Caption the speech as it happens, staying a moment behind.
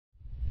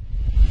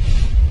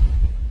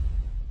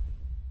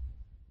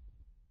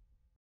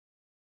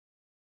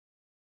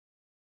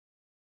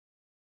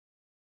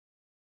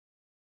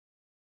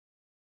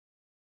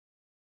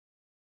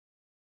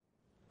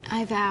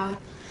I vow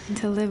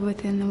to live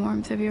within the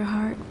warmth of your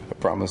heart. I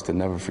promise to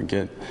never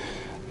forget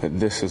that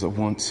this is a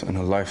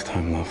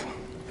once-in-a-lifetime love.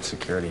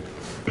 Security.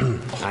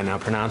 I now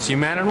pronounce you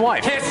man and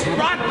wife. Kiss,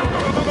 run!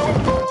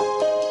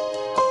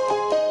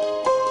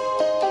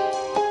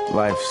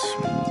 Life's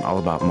all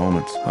about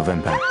moments of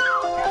impact.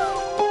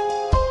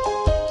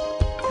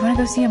 You want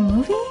to go see a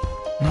movie?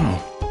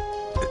 No.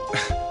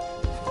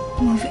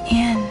 Move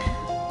in.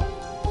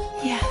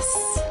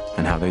 Yes.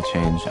 And how they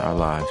change our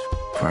lives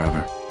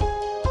forever.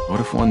 What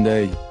if one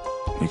day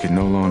you could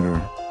no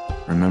longer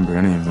remember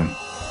any of them?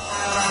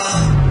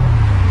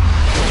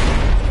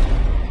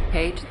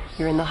 Kate,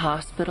 you're in the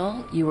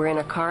hospital. You were in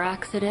a car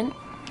accident.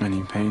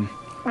 Any pain?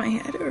 My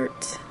head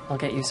hurts. I'll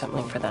get you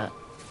something for that.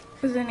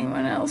 Was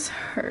anyone else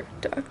hurt,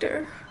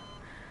 Doctor?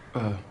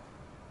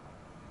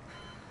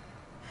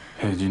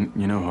 Hey, you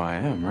know who I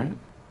am, right?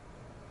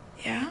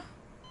 Yeah?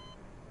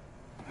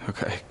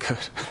 Okay, good.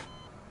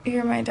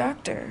 You're my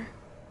doctor.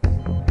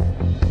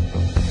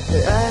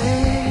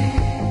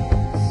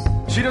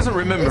 She doesn't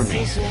remember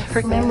me.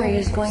 Her memory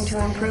is going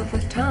to improve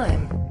with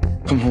time.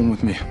 Come home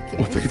with me.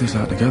 We'll figure this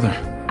out together.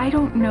 I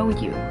don't know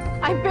you.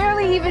 I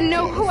barely even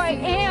know who I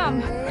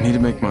am. I need to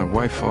make my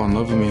wife fall in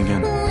love with me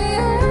again.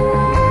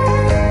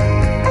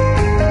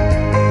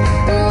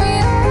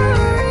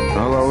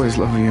 I'll always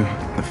love you.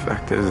 The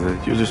fact is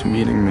that you're just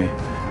meeting me,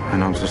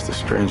 and I'm just a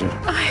stranger.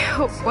 I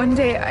hope one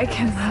day I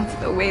can love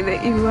the way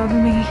that you love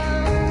me.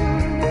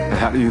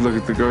 How do you look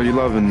at the girl you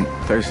love and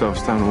tell yourself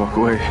it's time to walk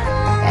away?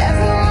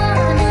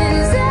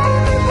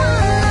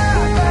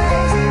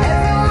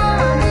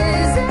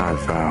 I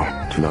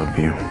vow to love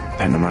you,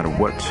 and no matter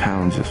what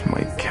challenges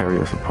might carry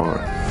us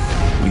apart,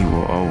 we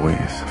will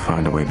always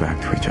find a way back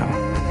to each other.